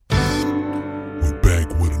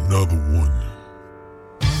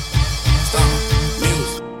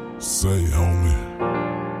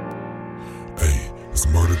It's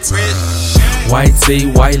murder time. White tee,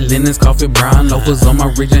 white linens, coffee brown loafers on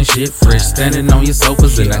my ridge and shit fresh. Standing on your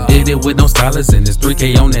sofas and I did it with no stylist and it's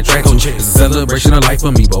 3K on that track too. It's a celebration of life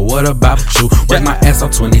for me, but what about you? Work my ass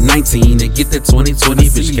off 2019 to get that 2020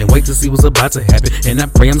 vision. Can't wait to see what's about to happen and I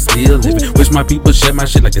pray I'm still living. Wish my people share my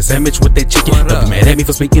shit like a sandwich with that chicken. Don't be mad at me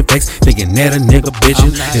for speaking facts, thinking that a nigga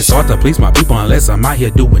bitchin'. It's hard to please my people unless I'm out here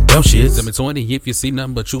doing dumb shit. 720 if you see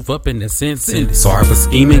nothing but truth up in the sense. Sorry for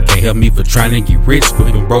scheming, can't help me for trying to get rich.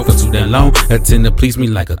 We've been broke for too damn long, tend to please me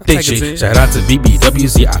like a thick shit. Shout out to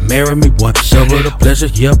BBWC, I married me one. Double the pleasure,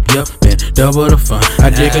 yep, and double the fun. I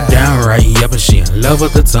dig her down right, yep, and she in love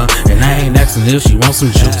with the tongue. And I ain't asking if she wants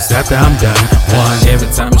some juice after I'm done. One, every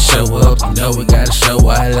time I show up, you know we gotta show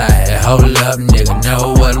what I like. Hold up, nigga,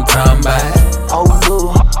 know what I'm talking about. Hold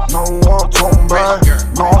up, know what I'm talking about.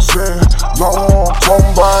 No, I said, know what I'm talking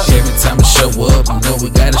about. Every time I show up, you know we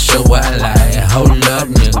gotta show what I like. Hold up,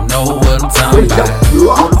 nigga, know what I'm talking about.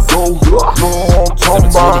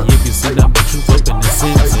 If you see them, but you up in the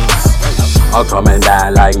sentence. I'm coming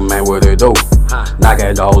down like, man, what it do?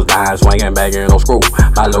 Knocking those down, swinging back in no screw.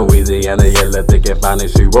 My Louisiana yellow thick and finally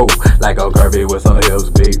she roll. Like I'm curvy with some hips,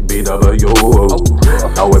 big BW.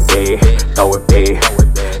 Throw it big.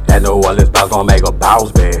 That New Orleans bounce gon' make a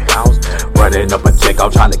bounce big. Running up a check,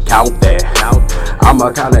 I'm tryna count that.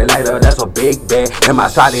 I'ma count it later, that's a big bet. And my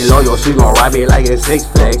shawty loyal, she gon' ride me like it's Six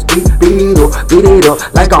Flags. Beat it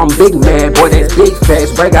up, like I'm big man. Boy, that's big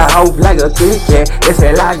facts. Break a hoe like a Kit Kat. It's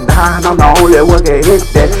a lockdown, I'm the only one can hit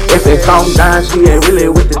that. If it's on down, she ain't really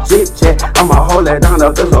with the chit chat. I'ma hold that down,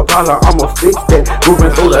 if there's a problem, I'ma fix that.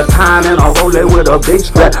 Moving through the time and I'm rolling with a big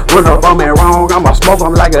strap. Run up on me wrong, I'ma smoke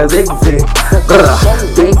 'em like a zigzag.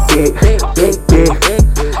 Big.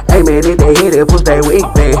 Hey man, if they hit it, push they weak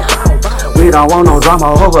thing. We don't want no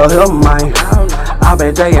drama over here, man. I've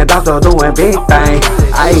been J and Dogsta doing big things.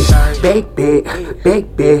 Ayy,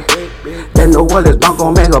 big. That New Orleans bump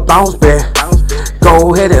gon' make a bounce back.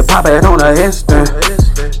 Go ahead and pop it on the instant.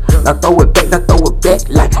 Now throw it back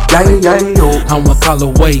like yeah. I'ma call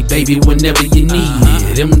away, baby, whenever you need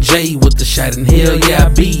it. MJ with the shot in hell, yeah, I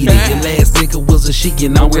beat it. Your last nigga was a chic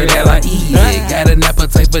and I'm where that I eat it. Got an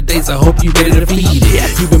appetite for days, I hope you ready to feed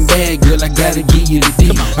it. You been bad, girl, I gotta give you the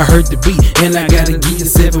D. I heard the beat, and I gotta give you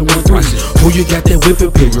 713. Who you got that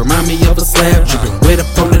whipping pill? Remind me of a slab. Drippin' wet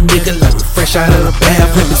up on the nigga like we fresh out of the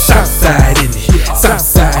bath. Let me Southside in it.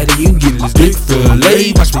 Southside, and you can get this big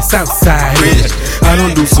fillet. Watch me Southside in it. I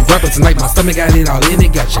don't do some rapping tonight, my stomach got it all in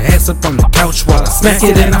it. Got your ass up on the couch while I smack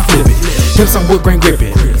it and I flip it. Hips on wood grain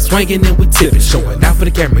gripping, swinging and we tipping. Showing out for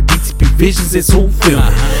the camera, DTP visions is who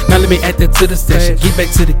filming. Now let me add that to the station, get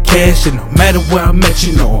back to the cash. And no matter where I'm at,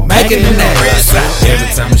 you know I'm making an ass. Every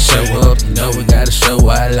time I show up, you know we gotta show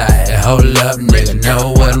what I like. Hold up, nigga,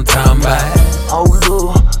 know what I'm talking